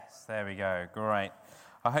There we go. Great.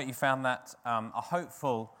 I hope you found that a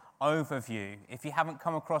hopeful overview. If you haven't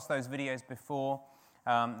come across those videos before,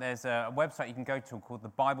 there's a website you can go to called the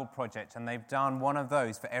Bible Project, and they've done one of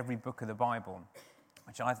those for every book of the Bible,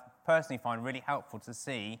 which I personally find really helpful to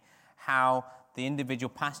see how the individual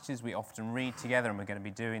passages we often read together, and we're going to be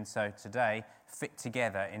doing so today, fit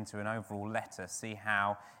together into an overall letter, see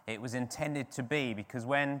how it was intended to be. Because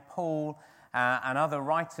when Paul and other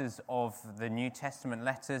writers of the New Testament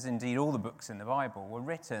letters, indeed all the books in the Bible, were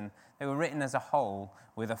written, they were written as a whole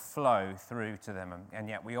with a flow through to them, and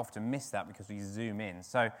yet we often miss that because we zoom in.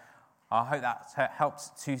 So I hope that helps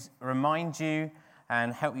to remind you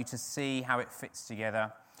and help you to see how it fits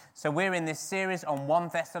together. So we're in this series on 1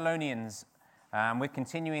 Thessalonians. We're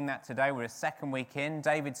continuing that today. We're a second week in.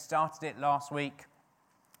 David started it last week,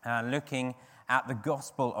 looking at the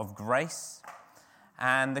gospel of grace.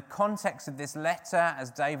 And the context of this letter, as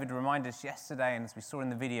David reminded us yesterday and as we saw in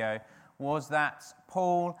the video, was that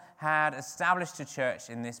Paul had established a church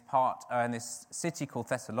in this city called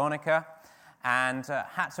Thessalonica, and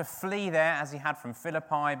had to flee there as he had from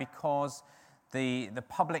Philippi because the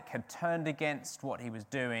public had turned against what he was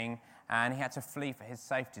doing, and he had to flee for his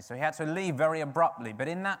safety. So he had to leave very abruptly. But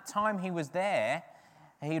in that time he was there,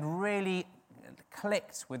 he'd really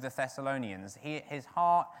clicked with the Thessalonians. His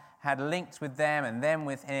heart had linked with them and them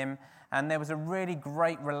with him, and there was a really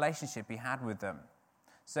great relationship he had with them.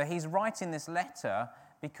 So he's writing this letter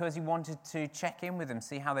because he wanted to check in with them,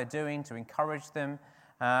 see how they're doing, to encourage them,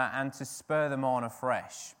 and to spur them on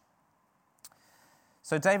afresh.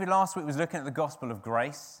 So David last week was looking at the gospel of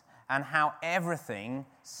grace and how everything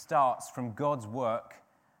starts from God's work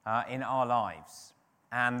in our lives.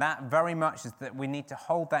 And that very much is that we need to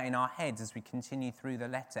hold that in our heads as we continue through the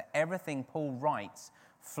letter. Everything Paul writes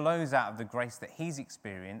flows out of the grace that he's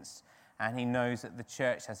experienced and he knows that the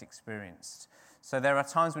church has experienced. So there are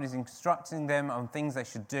times when he's instructing them on things they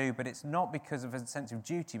should do, but it's not because of a sense of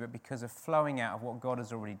duty, but because of flowing out of what God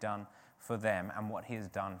has already done for them and what he has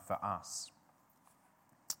done for us.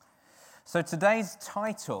 So today's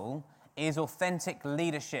title is Authentic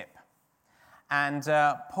Leadership. And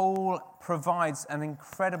Paul provides an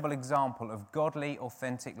incredible example of godly,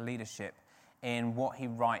 authentic leadership in what he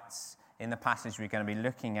writes in the passage we're going to be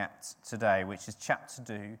looking at today, which is chapter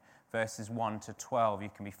 2, verses 1 to 12.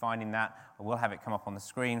 You can be finding that. I will have it come up on the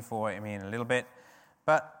screen for me in a little bit.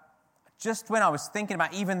 But just when I was thinking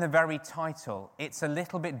about even the very title, it's a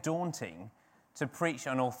little bit daunting to preach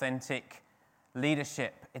on authentic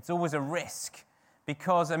leadership. It's always a risk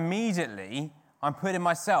because immediately I'm putting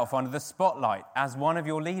myself under the spotlight as one of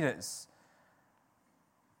your leaders.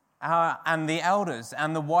 And the elders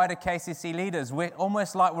and the wider KCC leaders, we're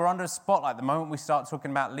almost like we're under a spotlight the moment we start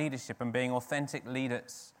talking about leadership and being authentic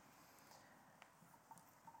leaders.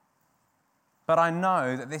 But I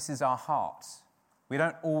know that this is our heart. We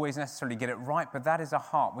don't always necessarily get it right, but that is our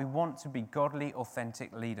heart. We want to be godly,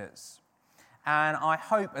 authentic leaders. And I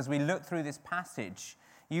hope as we look through this passage,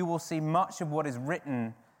 you will see much of what is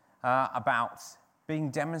written about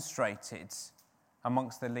being demonstrated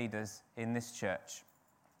amongst the leaders in this church.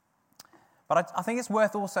 But I think it's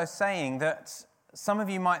worth also saying that some of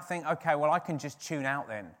you might think, okay, well, I can just tune out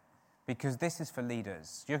then, because this is for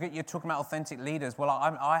leaders. You're talking about authentic leaders. Well,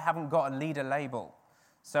 I haven't got a leader label,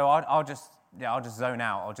 so I'll just zone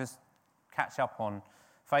out. I'll just catch up on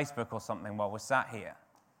Facebook or something while we're sat here.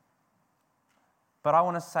 But I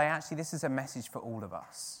want to say, actually, this is a message for all of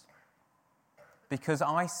us, because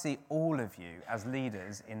I see all of you as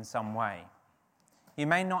leaders in some way. You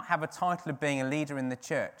may not have a title of being a leader in the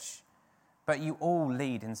church, but you all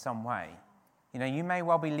lead in some way. You know, you may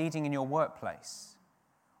well be leading in your workplace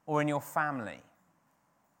or in your family,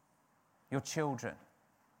 your children.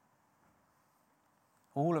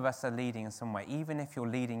 All of us are leading in some way, even if you're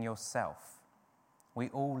leading yourself. We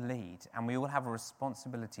all lead, and we all have a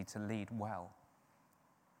responsibility to lead well.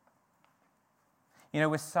 You know,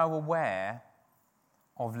 we're so aware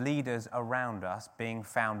of leaders around us being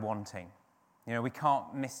found wanting. You know, we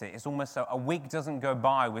can't miss it. It's almost so a week doesn't go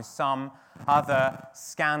by with some other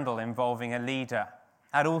scandal involving a leader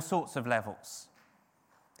at all sorts of levels.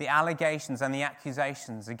 The allegations and the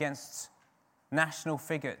accusations against national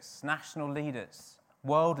figures, national leaders,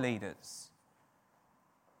 world leaders,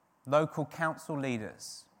 local council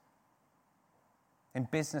leaders, in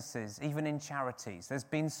businesses, even in charities. There's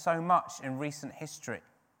been so much in recent history.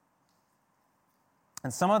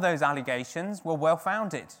 And some of those allegations were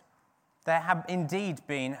well-founded. There have indeed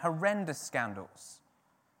been horrendous scandals,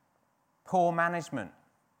 poor management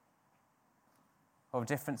of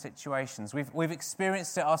different situations. We've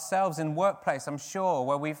experienced it ourselves in workplace, I'm sure,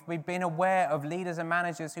 where we've been aware of leaders and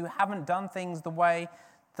managers who haven't done things the way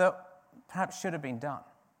that perhaps should have been done.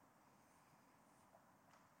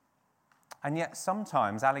 And yet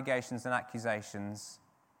sometimes allegations and accusations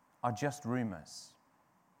are just rumours.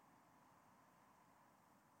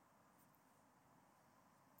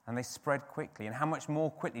 And they spread quickly. And how much more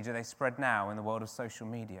quickly do they spread now in the world of social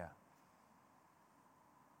media?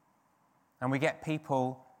 And we get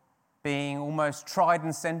people being almost tried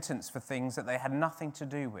and sentenced for things that they had nothing to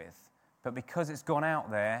do with. But because it's gone out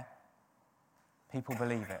there, people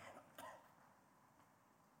believe it.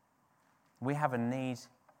 We have a need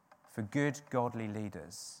for good, godly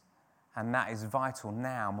leaders, and that is vital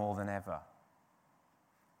now more than ever.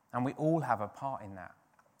 And we all have a part in that.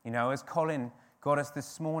 You know, as Colin got us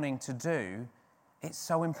this morning to do, it's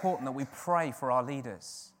so important that we pray for our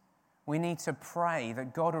leaders. We need to pray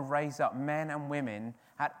that God will raise up men and women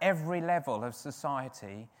at every level of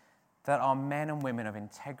society that are men and women of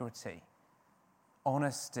integrity,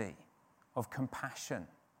 honesty, of compassion,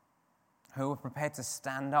 who are prepared to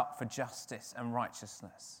stand up for justice and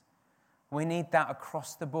righteousness. We need that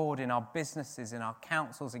across the board in our businesses, in our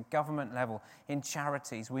councils, at government level, in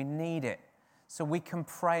charities. We need it. So we can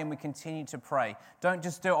pray and we continue to pray. Don't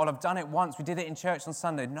just do it, I've done it once, we did it in church on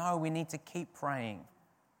Sunday. No, we need to keep praying.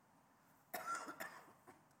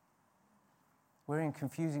 We're in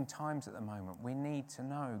confusing times at the moment. We need to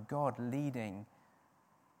know God leading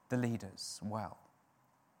the leaders well.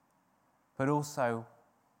 But also,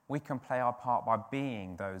 we can play our part by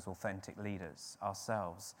being those authentic leaders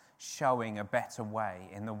ourselves, showing a better way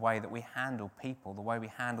in the way that we handle people, the way we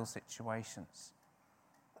handle situations.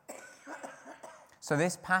 So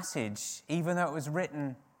this passage, even though it was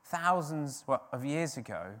written thousands of years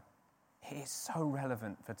ago, it is so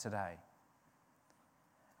relevant for today.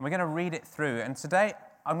 And we're going to read it through. And today,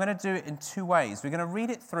 I'm going to do it in two ways. We're going to read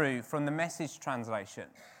it through from the Message translation,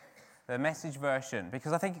 the Message version,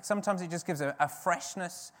 because I think sometimes it just gives a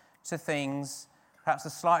freshness to things, perhaps a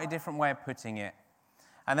slightly different way of putting it.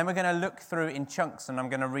 And then we're going to look through in chunks, and I'm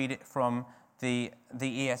going to read it from the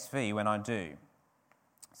ESV when I do.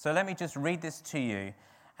 So let me just read this to you,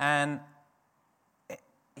 and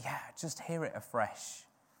just hear it afresh,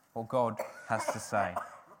 what God has to say.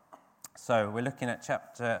 So we're looking at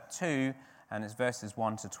chapter 2, and it's verses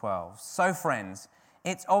 1 to 12. So friends,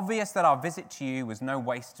 it's obvious that our visit to you was no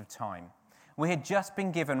waste of time. We had just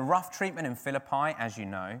been given rough treatment in Philippi, as you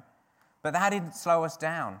know, but that didn't slow us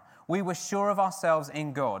down. We were sure of ourselves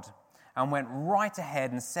in God and went right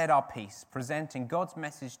ahead and said our piece, presenting God's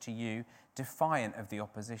message to you, defiant of the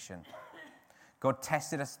opposition. God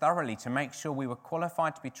tested us thoroughly to make sure we were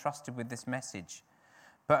qualified to be trusted with this message,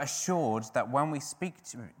 but be assured that when we speak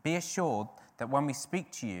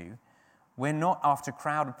to you, we're not after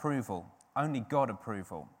crowd approval, only God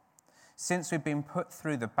approval. Since we've been put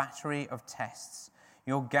through the battery of tests,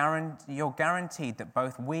 you're guaranteed that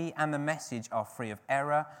both we and the message are free of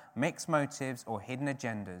error, mixed motives, or hidden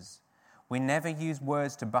agendas. We never use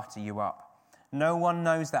words to butter you up. No one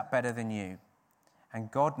knows that better than you. And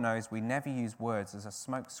God knows we never use words as a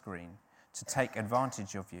smokescreen to take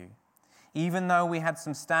advantage of you. Even though we had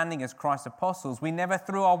some standing as Christ's apostles, we never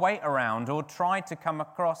threw our weight around or tried to come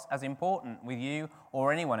across as important with you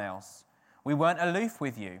or anyone else. We weren't aloof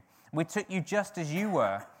with you. We took you just as you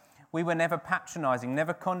were. We were never patronizing,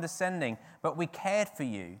 never condescending, but we cared for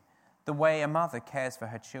you the way a mother cares for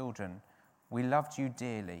her children. We loved you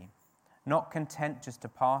dearly. Not content just to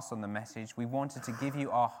pass on the message, we wanted to give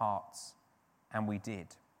you our hearts, and we did.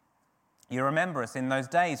 You remember us in those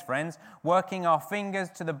days, friends, working our fingers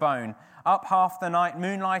to the bone, up half the night,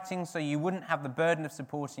 moonlighting so you wouldn't have the burden of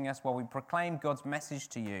supporting us while we proclaimed God's message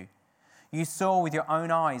to you. You saw with your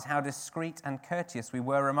own eyes how discreet and courteous we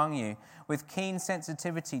were among you, with keen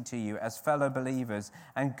sensitivity to you as fellow believers.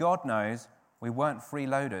 And God knows we weren't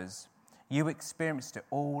freeloaders. You experienced it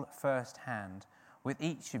all firsthand. With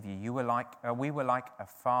each of you, we were like a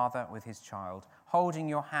father with his child, holding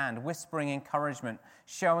your hand, whispering encouragement,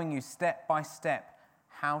 showing you step by step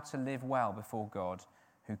how to live well before God,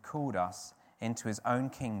 who called us into his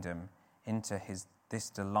own kingdom, into this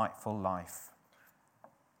delightful life.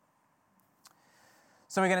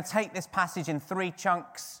 So we're going to take this passage in 3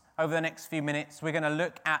 chunks over the next few minutes. We're going to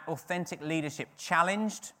look at authentic leadership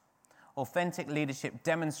challenged, authentic leadership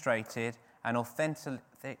demonstrated, and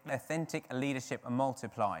authentic leadership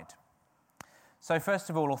multiplied. So first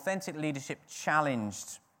of all, authentic leadership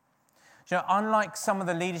challenged. You know, unlike some of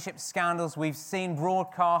the leadership scandals we've seen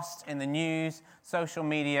broadcast in the news, social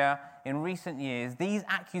media in recent years, these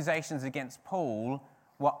accusations against Paul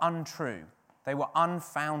were untrue. They were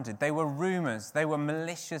unfounded. They were rumors. They were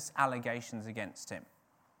malicious allegations against him.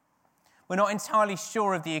 We're not entirely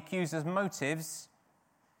sure of the accuser's motives.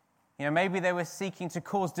 Maybe they were seeking to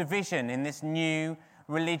cause division in this new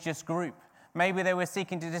religious group. Maybe they were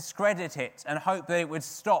seeking to discredit it and hope that it would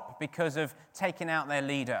stop because of taking out their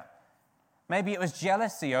leader. Maybe it was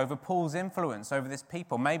jealousy over Paul's influence over this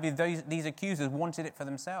people. Maybe these accusers wanted it for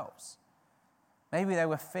themselves. Maybe they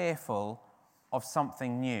were fearful of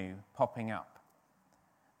something new popping up.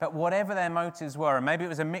 But whatever their motives were, and maybe it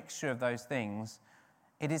was a mixture of those things,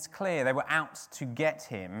 it is clear they were out to get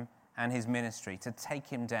him and his ministry, to take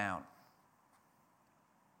him down.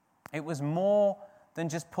 It was more than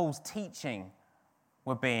just Paul's teaching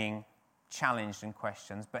were being challenged and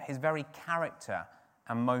questioned, but his very character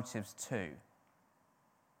and motives too.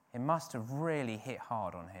 It must have really hit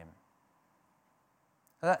hard on him.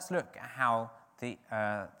 Let's look at how the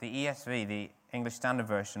ESV, the English Standard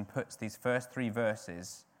Version, puts these first 3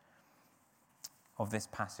 verses of this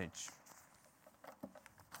passage.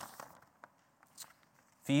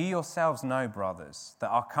 For you yourselves know, brothers, that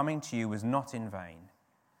our coming to you was not in vain.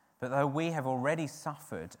 But though we have already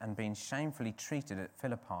suffered and been shamefully treated at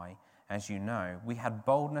Philippi, as you know, we had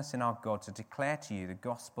boldness in our God to declare to you the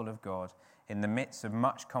gospel of God in the midst of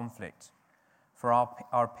much conflict. For our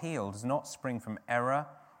appeal does not spring from error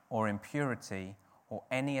or impurity or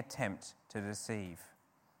any attempt to deceive.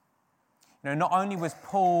 Not only was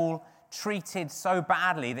Paul treated so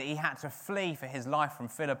badly that he had to flee for his life from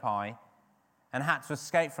Philippi and had to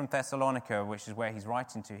escape from Thessalonica, which is where he's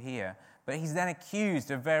writing to here, but he's then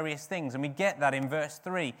accused of various things, and we get that in verse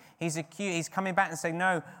 3. He's coming back and saying,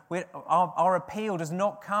 no, our appeal does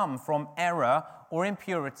not come from error or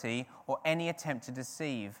impurity or any attempt to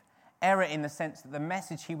deceive. Error in the sense that the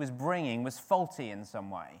message he was bringing was faulty in some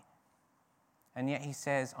way. And yet he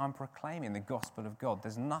says, I'm proclaiming the gospel of God.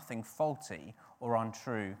 There's nothing faulty or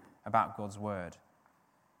untrue about God's word.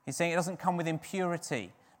 He's saying it doesn't come with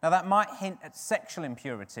impurity. Now that might hint at sexual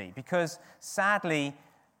impurity, because sadly,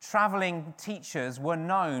 traveling teachers were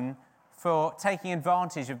known for taking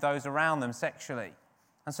advantage of those around them sexually.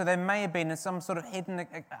 And so there may have been some sort of hidden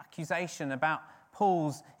accusation about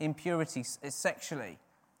Paul's impurity sexually,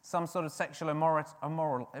 some sort of sexual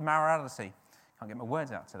immorality. Can't get my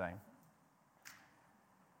words out today.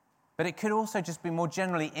 But it could also just be more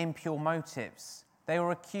generally impure motives. They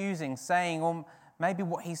were accusing, saying, or maybe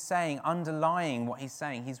what he's saying, underlying what he's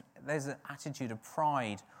saying, there's an attitude of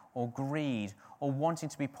pride or greed or wanting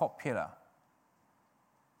to be popular.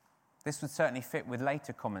 This would certainly fit with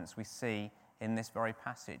later comments we see in this very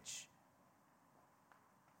passage.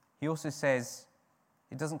 He also says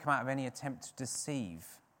it doesn't come out of any attempt to deceive.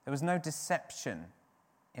 There was no deception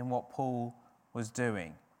in what Paul was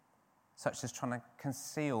doing, such as trying to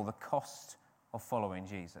conceal the cost of following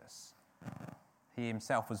Jesus. He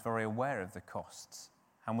himself was very aware of the costs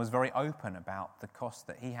and was very open about the cost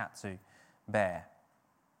that he had to bear.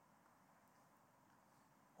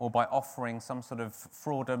 Or by offering some sort of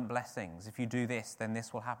fraudulent blessings. If you do this, then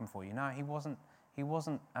this will happen for you. No, he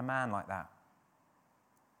wasn't a man like that.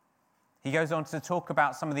 He goes on to talk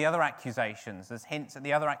about some of the other accusations. There's hints at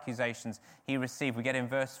the other accusations he received. We get in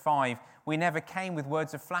verse 5, we never came with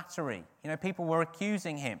words of flattery. People were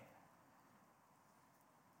accusing him.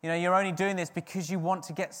 You're only doing this because you want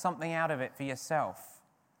to get something out of it for yourself.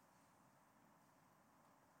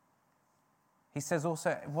 He says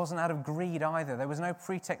also it wasn't out of greed either. There was no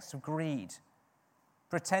pretext of greed,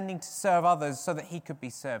 pretending to serve others so that he could be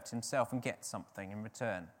served himself and get something in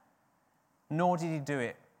return. Nor did he do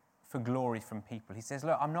it for glory from people. He says,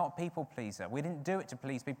 look, I'm not a people pleaser. We didn't do it to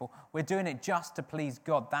please people. We're doing it just to please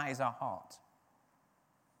God. That is our heart.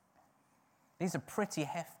 These are pretty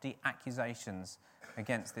hefty accusations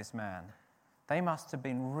against this man. They must have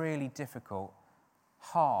been really difficult,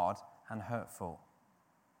 hard, and hurtful.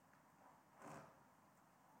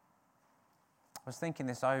 I was thinking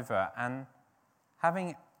this over, and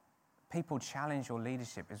having people challenge your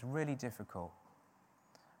leadership is really difficult.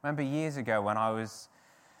 I remember years ago when I was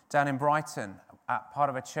down in Brighton at part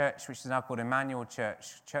of a church which is now called Emmanuel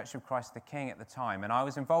Church, Church of Christ the King at the time, and I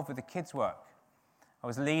was involved with the kids' work. I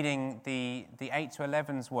was leading the 8 to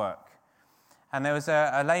 11s work, and there was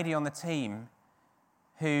a lady on the team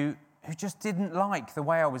who just didn't like the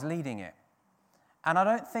way I was leading it. And I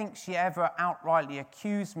don't think she ever outrightly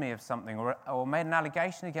accused me of something or made an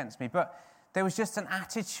allegation against me, but there was just an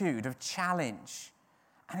attitude of challenge.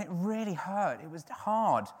 And it really hurt. It was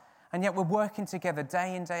hard. And yet we're working together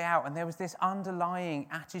day in, day out, and there was this underlying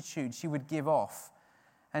attitude she would give off.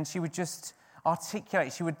 And she would just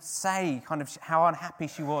articulate, she would say kind of how unhappy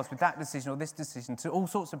she was with that decision or this decision to all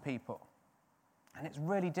sorts of people. And it's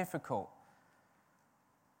really difficult.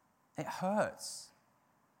 It hurts.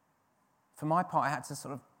 For my part, I had to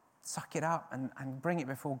sort of suck it up and bring it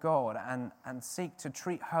before God and seek to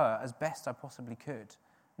treat her as best I possibly could,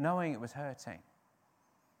 knowing it was hurting.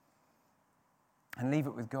 And leave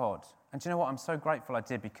it with God. And do you know what? I'm so grateful I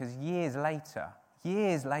did, because years later,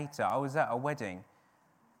 I was at a wedding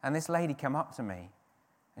and this lady came up to me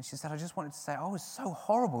and she said, I just wanted to say, I was so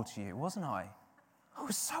horrible to you, wasn't I? I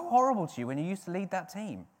was so horrible to you when you used to lead that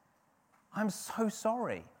team. I'm so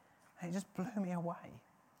sorry. And it just blew me away.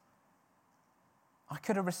 I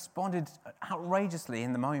could have responded outrageously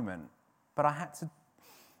in the moment, but I had to,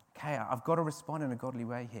 okay, I've got to respond in a godly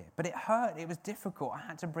way here. But it hurt. It was difficult. I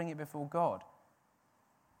had to bring it before God.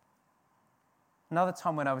 Another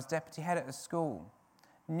time when I was deputy head at a school,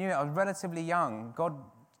 I was relatively young. God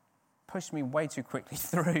pushed me way too quickly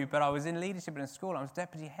through, but I was in leadership in a school. I was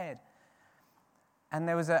deputy head. And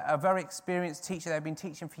there was a very experienced teacher that had been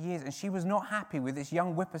teaching for years, and she was not happy with this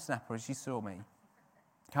young whippersnapper as she saw me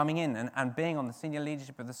coming in and being on the senior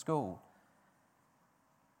leadership of the school.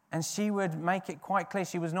 And she would make it quite clear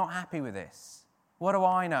she was not happy with this. What do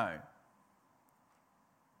I know?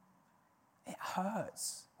 It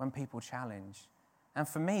hurts when people challenge. And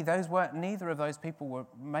for me, neither of those people were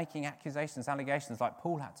making allegations like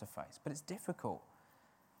Paul had to face. But it's difficult.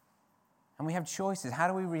 And we have choices. How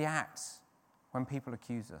do we react when people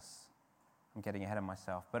accuse us? I'm getting ahead of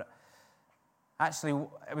myself. But actually,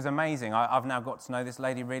 it was amazing. I've now got to know this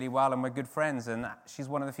lady really well, and we're good friends. And she's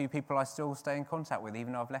one of the few people I still stay in contact with,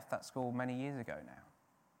 even though I've left that school many years ago now.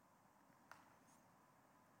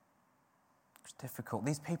 It's difficult.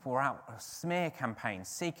 These people were out a smear campaign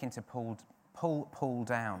seeking to pull Paul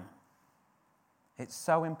down. It's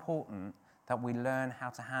so important that we learn how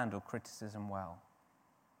to handle criticism well.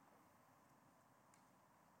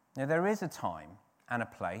 Now, there is a time and a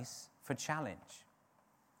place for challenge.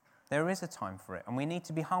 There is a time for it, and we need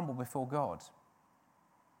to be humble before God.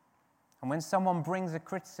 And when someone brings a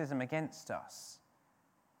criticism against us,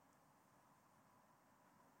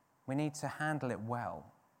 we need to handle it well.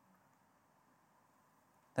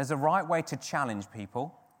 There's a right way to challenge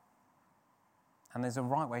people, and there's a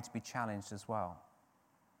right way to be challenged as well.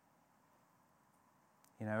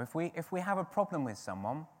 You know, if we have a problem with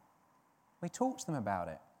someone, we talk to them about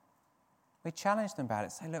it. We challenge them about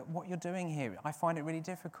it. Say, look, what you're doing here, I find it really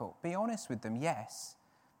difficult. Be honest with them, yes.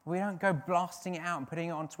 We don't go blasting it out and putting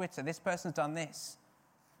it on Twitter. This person's done this.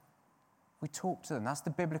 We talk to them. That's the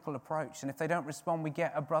biblical approach. And if they don't respond, we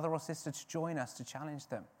get a brother or sister to join us to challenge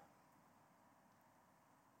them.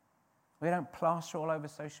 We don't plaster all over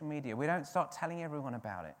social media. We don't start telling everyone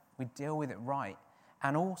about it. We deal with it right.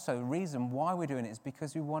 And also, the reason why we're doing it is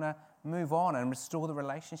because we want to move on and restore the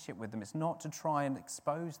relationship with them. It's not to try and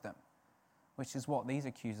expose them, which is what these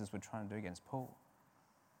accusers were trying to do against Paul.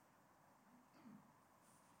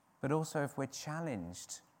 But also, if we're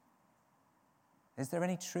challenged, is there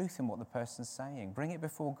any truth in what the person's saying? Bring it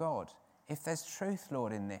before God. If there's truth,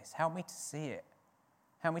 Lord, in this, help me to see it.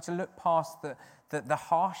 Help me to look past the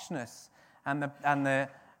harshness and the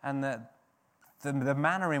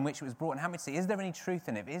manner in which it was brought, and help me to see, is there any truth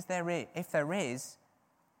in it? If there is,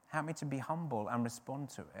 help me to be humble and respond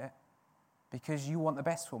to it, because you want the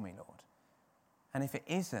best for me, Lord. And if it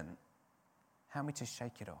isn't, help me to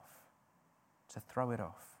shake it off, to throw it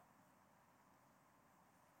off.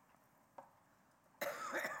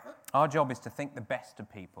 Our job is to think the best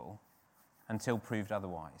of people until proved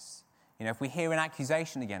otherwise. You know, if we hear an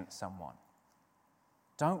accusation against someone,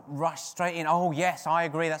 don't rush straight in, oh, yes, I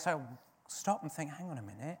agree. That's so. Stop and think, hang on a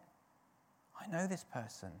minute. I know this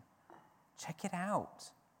person. Check it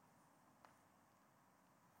out.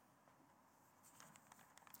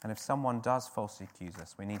 And if someone does falsely accuse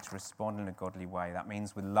us, we need to respond in a godly way. That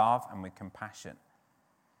means with love and with compassion.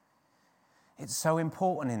 It's so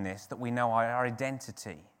important in this that we know our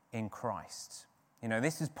identity in Christ. You know,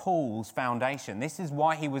 this is Paul's foundation. This is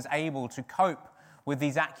why he was able to cope with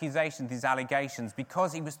these accusations, these allegations,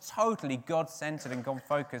 because he was totally God-centered and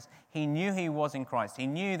God-focused. He knew he was in Christ. He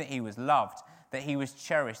knew that he was loved, that he was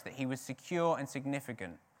cherished, that he was secure and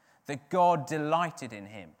significant, that God delighted in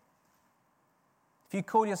him. If you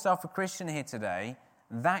call yourself a Christian here today,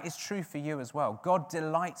 that is true for you as well. God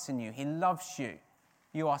delights in you. He loves you.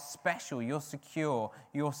 You are special. You're secure.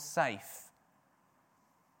 You're safe.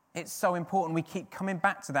 It's so important we keep coming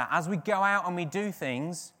back to that. As we go out and we do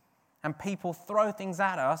things and people throw things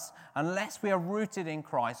at us, unless we are rooted in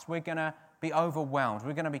Christ, we're going to be overwhelmed.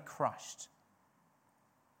 We're going to be crushed.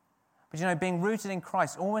 But you know, being rooted in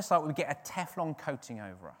Christ, almost like we get a Teflon coating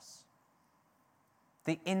over us.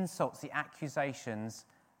 The insults, the accusations,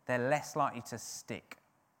 they're less likely to stick.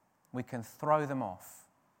 We can throw them off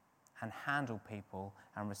and handle people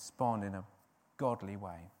and respond in a godly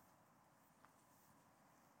way.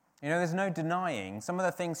 You know, there's no denying some of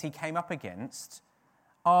the things he came up against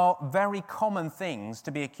are very common things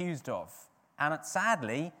to be accused of. And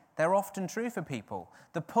sadly, they're often true for people.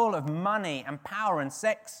 The pull of money and power and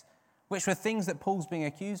sex, which were things that Paul's being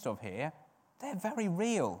accused of here, they're very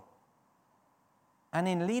real. And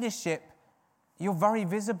in leadership, you're very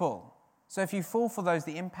visible. So if you fall for those,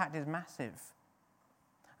 the impact is massive.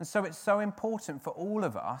 And so it's so important for all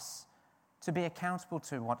of us to be accountable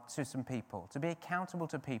to some people, to be accountable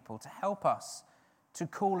to people, to help us, to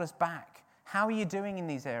call us back. How are you doing in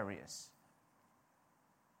these areas?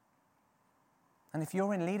 And if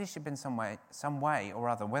you're in leadership in some way or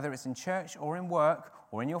other, whether it's in church or in work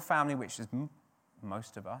or in your family, which is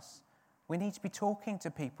most of us, we need to be talking to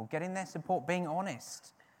people, getting their support, being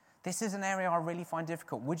honest. This is an area I really find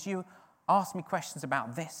difficult. Would you ask me questions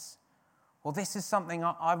about this? Or this is something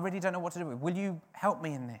I really don't know what to do with. Will you help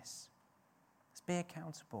me in this? Let's be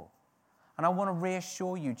accountable. And I want to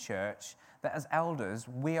reassure you, church, that as elders,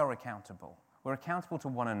 we are accountable. We're accountable to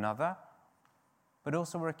one another, but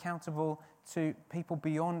also we're accountable to people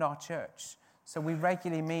beyond our church. So we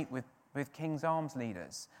regularly meet with King's Arms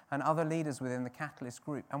leaders and other leaders within the Catalyst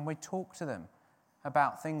group, and we talk to them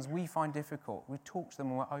about things we find difficult. We talk to them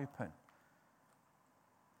when we're open.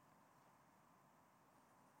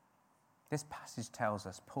 This passage tells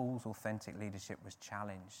us Paul's authentic leadership was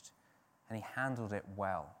challenged, and he handled it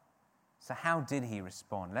well. So how did he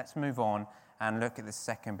respond? Let's move on and look at the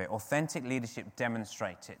second bit. Authentic leadership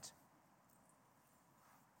demonstrated.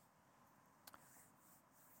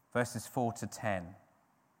 Verses 4 to 10.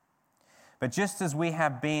 But just as we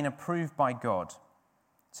have been approved by God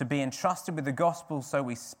to be entrusted with the gospel, so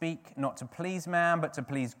we speak, not to please man, but to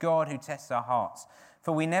please God who tests our hearts.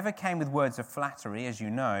 For we never came with words of flattery, as you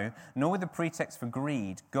know, nor with a pretext for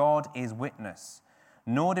greed. God is witness.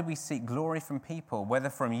 Nor did we seek glory from people, whether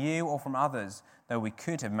from you or from others, though we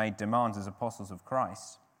could have made demands as apostles of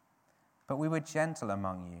Christ. But we were gentle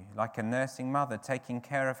among you, like a nursing mother taking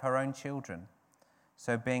care of her own children.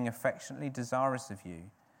 So being affectionately desirous of you,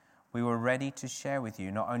 we were ready to share with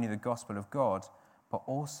you not only the gospel of God, but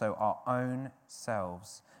also our own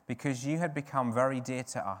selves, because you had become very dear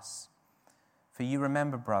to us. For you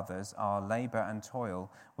remember, brothers, our labor and toil.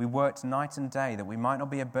 We worked night and day that we might not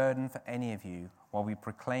be a burden for any of you, while we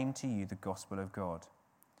proclaim to you the gospel of God.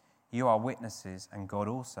 You are witnesses, and God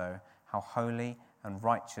also, how holy and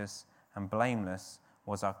righteous and blameless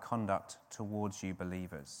was our conduct towards you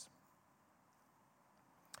believers.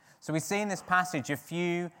 So we see in this passage a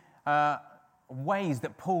few ways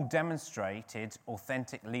that Paul demonstrated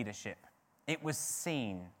authentic leadership. It was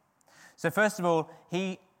seen. So first of all,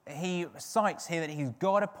 he cites here that he's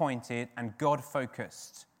God-appointed and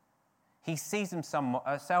God-focused. He sees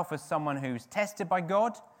himself as someone who's tested by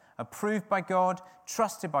God, approved by God,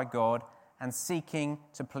 trusted by God, and seeking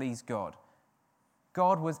to please God.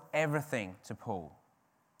 God was everything to Paul.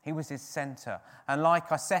 He was his center. And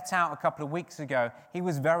like I set out a couple of weeks ago, he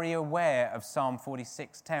was very aware of Psalm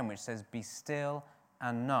 46:10, which says, "Be still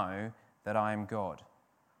and know that I am God."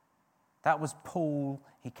 That was Paul.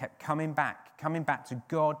 He kept coming back to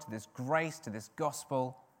God, to this grace, to this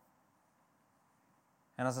gospel.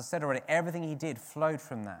 And as I said already, everything he did flowed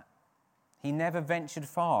from that. He never ventured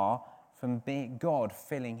far from being God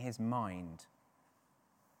filling his mind.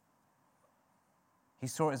 He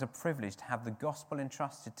saw it as a privilege to have the gospel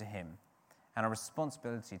entrusted to him and a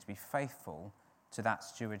responsibility to be faithful to that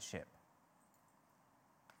stewardship.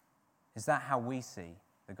 Is that how we see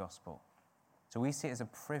the gospel? Do we see it as a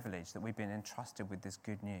privilege that we've been entrusted with this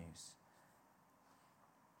good news?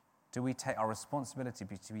 Do we take our responsibility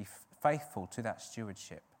to be faithful to that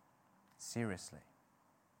stewardship seriously?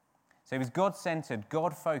 So he was God-centered,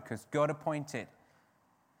 God-focused, God-appointed.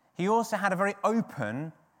 He also had a very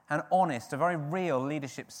open and honest, a very real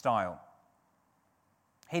leadership style.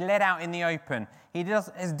 He led out in the open.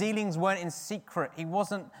 His dealings weren't in secret. He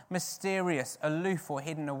wasn't mysterious, aloof, or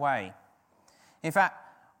hidden away. In fact,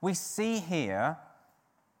 we see here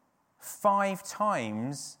 5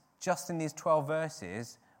 times just in these 12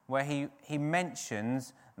 verses where he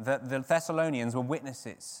mentions that the Thessalonians were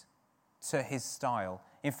witnesses to his style.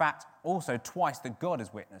 In fact, also twice that God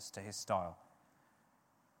is witness to his style.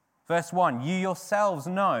 Verse 1, you yourselves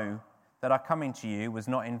know that our coming to you was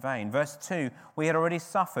not in vain. Verse 2, we had already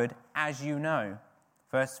suffered, as you know.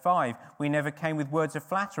 Verse 5, we never came with words of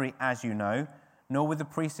flattery, as you know, nor with a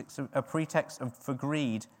pretext for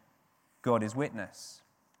greed. God is witness.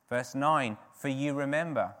 Verse 9, for you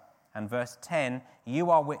remember. And verse 10, you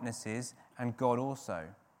are witnesses, and God also.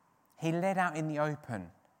 He led out in the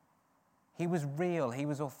open. He was real. He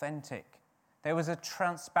was authentic. There was a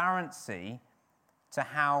transparency to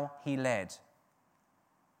how he led.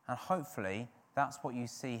 And hopefully, that's what you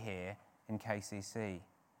see here in KCC.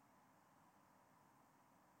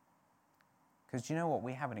 Because do you know what?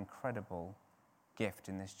 We have an incredible gift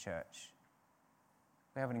in this church.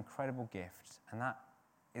 We have an incredible gift, and that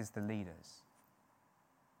is the leaders.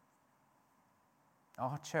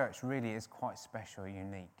 Our church really is quite special,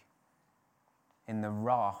 unique, in the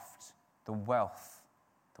raft, the wealth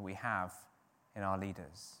that we have in our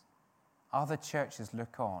leaders. Other churches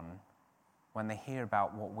look on when they hear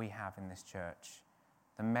about what we have in this church,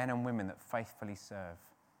 the men and women that faithfully serve,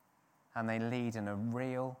 and they lead in a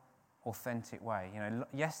real, authentic way. You know,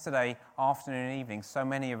 yesterday afternoon and evening, so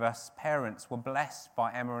many of us parents were blessed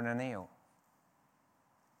by Emma and Anil,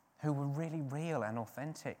 who were really real and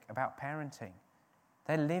authentic about parenting.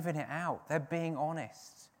 They're living it out. They're being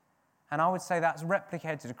honest. And I would say that's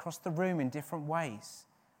replicated across the room in different ways.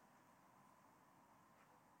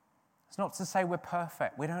 It's not to say we're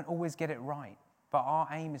perfect. We don't always get it right. But our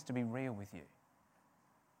aim is to be real with you.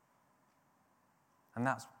 And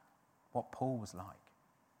that's what Paul was like.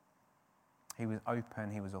 He was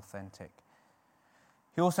open. He was authentic.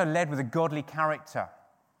 He also led with a godly character.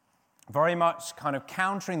 Very much kind of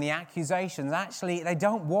countering the accusations. Actually, they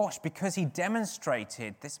don't wash because he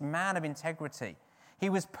demonstrated this man of integrity. He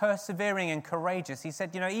was persevering and courageous. He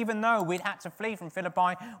said, even though we'd had to flee from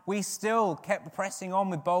Philippi, we still kept pressing on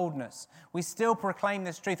with boldness. We still proclaimed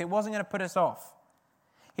this truth. It wasn't going to put us off.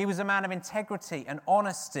 He was a man of integrity and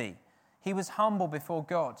honesty. He was humble before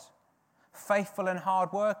God, faithful and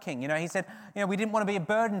hardworking. He said, we didn't want to be a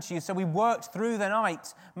burden to you, so we worked through the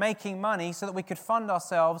night making money so that we could fund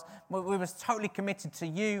ourselves. We were totally committed to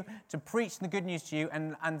you, to preach the good news to you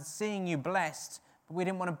and seeing you blessed. We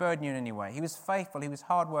didn't want to burden you in any way. He was faithful. He was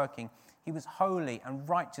hardworking. He was holy and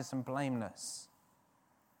righteous and blameless.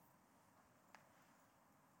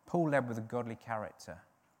 Paul led with a godly character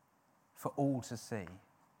for all to see.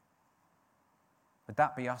 Would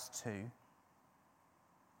that be us too?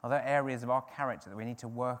 Are there areas of our character that we need to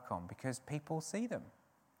work on because people see them?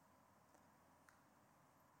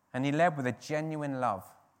 And he led with a genuine love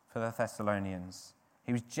for the Thessalonians.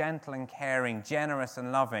 He was gentle and caring, generous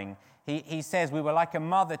and loving. He says, we were like a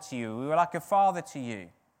mother to you. We were like a father to you.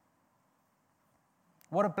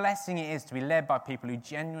 What a blessing it is to be led by people who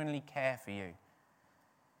genuinely care for you.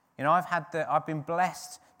 I've been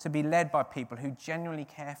blessed to be led by people who genuinely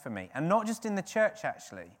care for me. And not just in the church,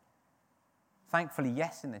 actually. Thankfully,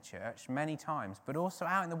 yes, in the church, many times, but also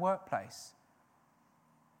out in the workplace.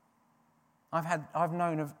 I've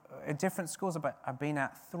known of different schools, I've been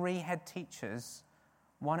at 3 head teachers,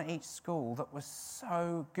 one at each school, that was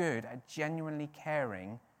so good at genuinely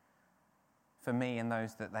caring for me and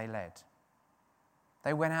those that they led.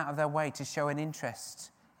 They went out of their way to show an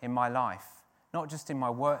interest in my life, not just in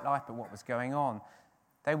my work life, but what was going on.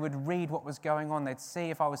 They would read what was going on. They'd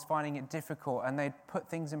see if I was finding it difficult, and they'd put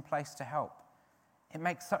things in place to help. It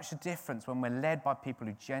makes such a difference when we're led by people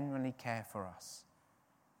who genuinely care for us.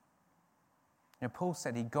 Paul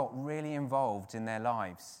said he got really involved in their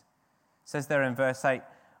lives. It says there in verse 8,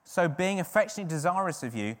 so being affectionately desirous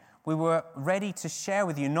of you, we were ready to share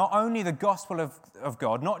with you not only the gospel of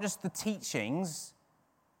God, not just the teachings.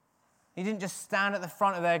 He didn't just stand at the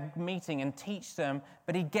front of their meeting and teach them,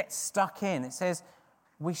 but he'd get stuck in. It says,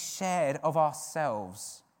 we shared of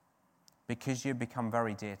ourselves because you've become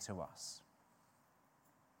very dear to us.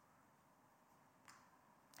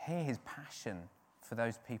 Hear his passion for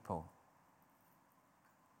those people.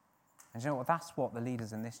 And you know what? That's what the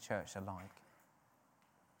leaders in this church are like.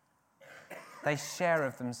 They share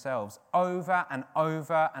of themselves over and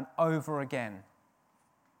over and over again.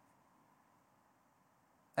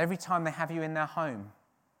 Every time they have you in their home,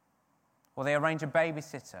 or they arrange a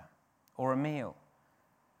babysitter or a meal,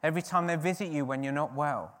 every time they visit you when you're not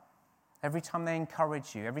well, every time they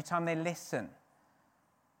encourage you, every time they listen,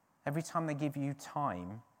 every time they give you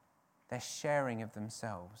time, they're sharing of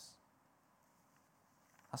themselves.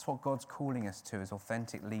 That's what God's calling us to as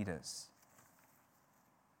authentic leaders.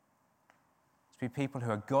 To be people who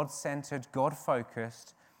are God-centered,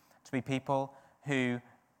 God-focused, to be people who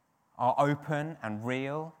are open and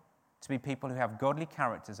real, to be people who have godly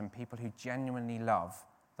characters and people who genuinely love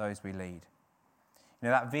those we lead.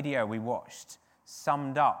 That video we watched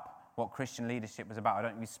summed up what Christian leadership was about. I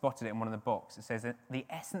don't know if you spotted it in one of the books. It says that the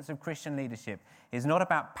essence of Christian leadership is not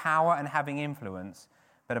about power and having influence,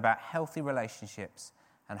 but about healthy relationships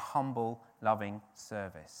and humble, loving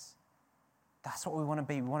service. That's what we want to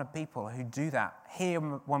be. We want people who do that here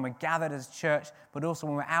when we're gathered as church, but also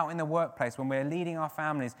when we're out in the workplace, when we're leading our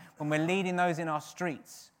families, when we're leading those in our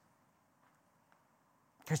streets.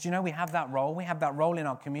 Because we have that role. We have that role in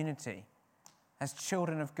our community. As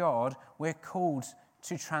children of God, we're called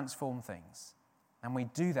to transform things. And we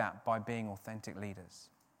do that by being authentic leaders.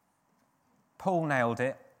 Paul nailed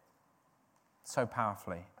it so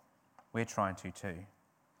powerfully. We're trying to too.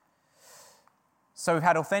 So we've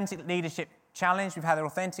had authentic leadership challenged, we've had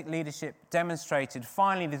authentic leadership demonstrated.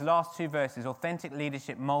 Finally, these last two verses, authentic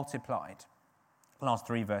leadership multiplied. Last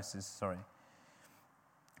three verses, sorry.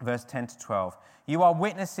 Verse 10 to 12. You are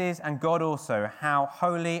witnesses, and God also, how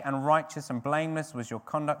holy and righteous and blameless was your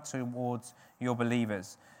conduct towards you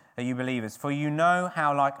believers. For you know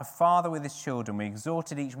how, like a father with his children, we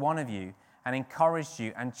exhorted each one of you and encouraged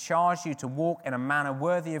you and charged you to walk in a manner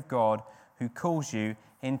worthy of God, who calls you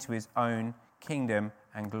into his own kingdom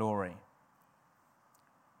and glory.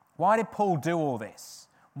 Why did Paul do all this?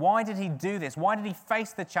 Why did he do this? Why did he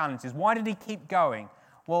face the challenges? Why did he keep going?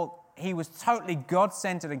 Well, he was totally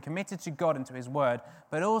God-centered and committed to God and to his word,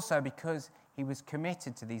 but also because he was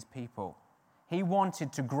committed to these people. He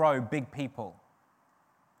wanted to grow big people.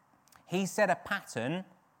 He set a pattern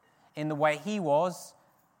in the way he was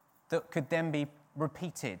that could then be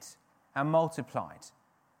repeated and multiplied.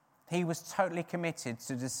 He was totally committed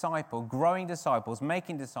to growing disciples,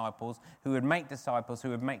 making disciples who would make disciples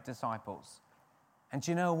who would make disciples. And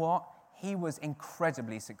do you know what? He was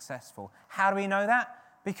incredibly successful. How do we know that?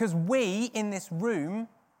 Because we in this room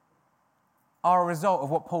are a result of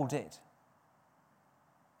what Paul did.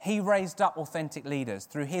 He raised up authentic leaders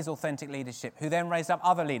through his authentic leadership, who then raised up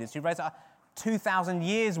other leaders, who raised up 2,000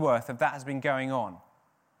 years worth of that has been going on.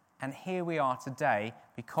 And here we are today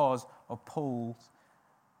because of Paul's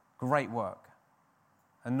great work.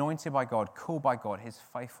 Anointed by God, called by God, his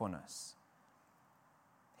faithfulness.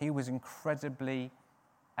 He was incredibly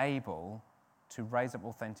able to raise up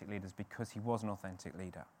authentic leaders because he was an authentic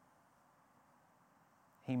leader.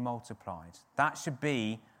 He multiplied. That should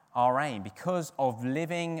be our aim. Because of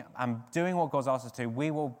living and doing what God's asked us to,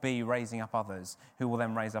 we will be raising up others who will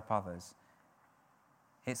then raise up others.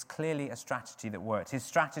 It's clearly a strategy that worked. His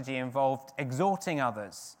strategy involved exhorting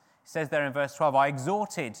others. He says there in verse 12, I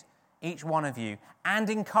exhorted each one of you and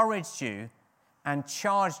encouraged you and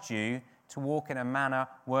charged you to walk in a manner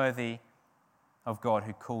worthy of God,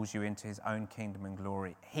 who calls you into his own kingdom and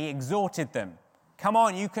glory. He exhorted them. Come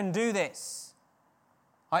on, you can do this.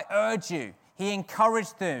 I urge you. He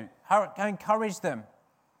encouraged them.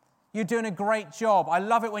 You're doing a great job. I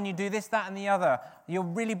love it when you do this, that, and the other. You'll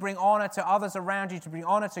really bring honor to others around you, to bring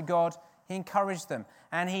honor to God. He encouraged them,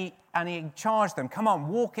 and he charged them. Come on,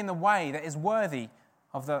 walk in the way that is worthy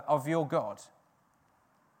of your God.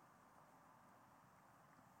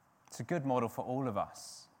 It's a good model for all of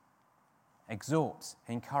us. Exhort,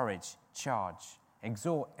 encourage, charge.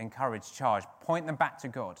 Exhort, encourage, charge. Point them back to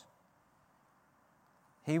God.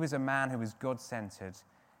 He was a man who was God-centered,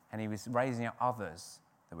 and he was raising up others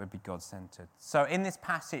that would be God-centered. So in this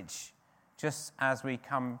passage, just as we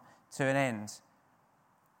come to an end,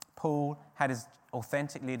 Paul had his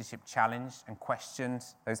authentic leadership challenged and questioned,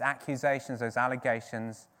 those accusations, those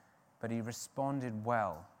allegations, but he responded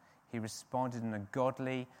well. He responded in a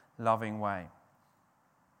godly, loving way.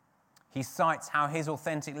 He cites how his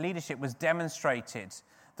authentic leadership was demonstrated,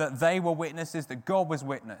 that they were witnesses, that God was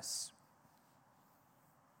witness.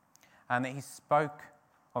 And that he spoke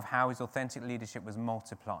of how his authentic leadership was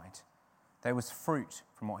multiplied. There was fruit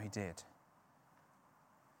from what he did.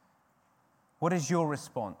 What is your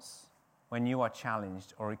response when you are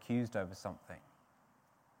challenged or accused over something?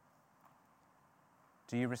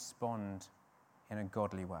 Do you respond in a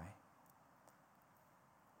godly way?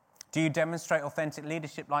 Do you demonstrate authentic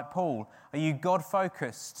leadership like Paul? Are you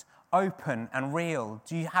God-focused, open and real?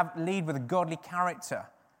 Do you lead with a godly character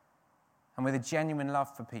and with a genuine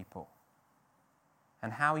love for people?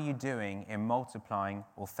 And how are you doing in multiplying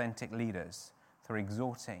authentic leaders through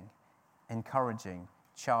exhorting, encouraging,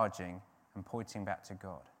 charging, and pointing back to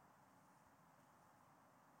God?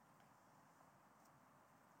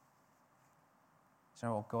 Do you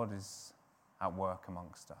know what? God is at work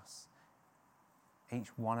amongst us. Each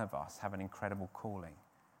one of us have an incredible calling.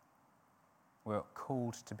 We're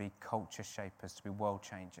called to be culture shapers, to be world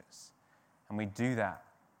changers. And we do that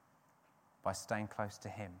by staying close to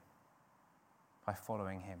him, by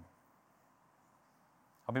following him.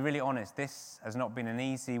 I'll be really honest, this has not been an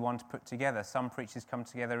easy one to put together. Some preachers come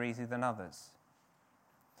together easier than others.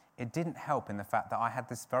 It didn't help in the fact that I had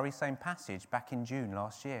this very same passage back in June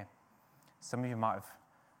last year. Some of you might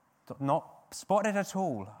have not spotted at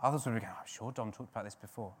all. Others would be going, I'm sure Dom talked about this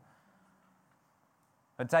before.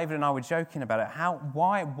 But David and I were joking about it.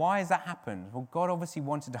 Why has that happened? Well, God obviously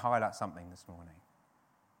wanted to highlight something this morning.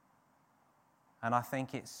 And I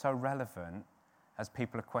think it's so relevant as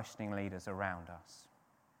people are questioning leaders around us,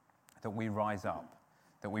 that we rise up,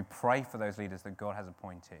 that we pray for those leaders that God has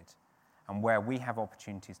appointed, and where we have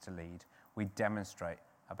opportunities to lead, we demonstrate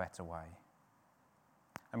a better way.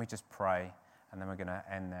 Let me just pray, and then we're going to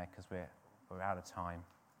end there because we're out of time.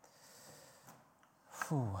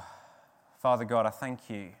 Whew. Father God, I thank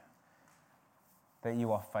you that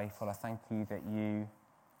you are faithful. I thank you that you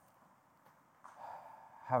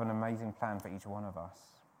have an amazing plan for each one of us.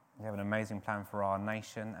 You have an amazing plan for our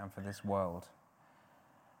nation and for this world.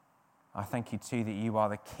 I thank you too that you are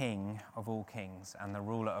the King of all kings and the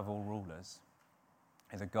ruler of all rulers.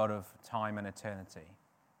 You're the God of time and eternity.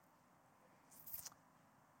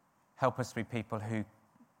 Help us to be people who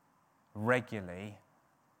regularly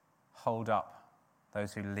hold up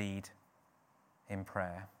those who lead in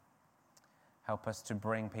prayer. Help us to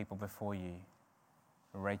bring people before you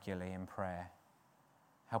regularly in prayer.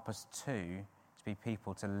 Help us too to be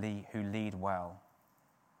people who lead well.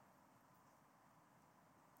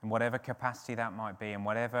 In whatever capacity that might be, in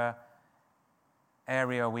whatever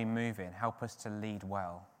area we move in, help us to lead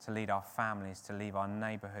well, to lead our families, to lead our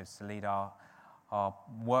neighbourhoods, to lead our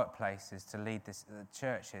workplaces, to lead the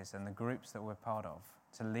churches and the groups that we're part of,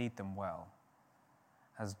 to lead them well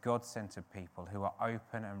as God-centered people who are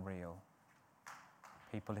open and real,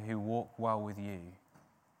 people who walk well with you.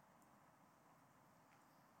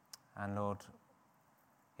 And Lord,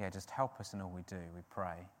 just help us in all we do, we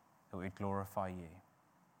pray, that we glorify you.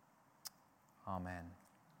 Amen.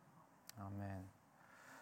 Amen.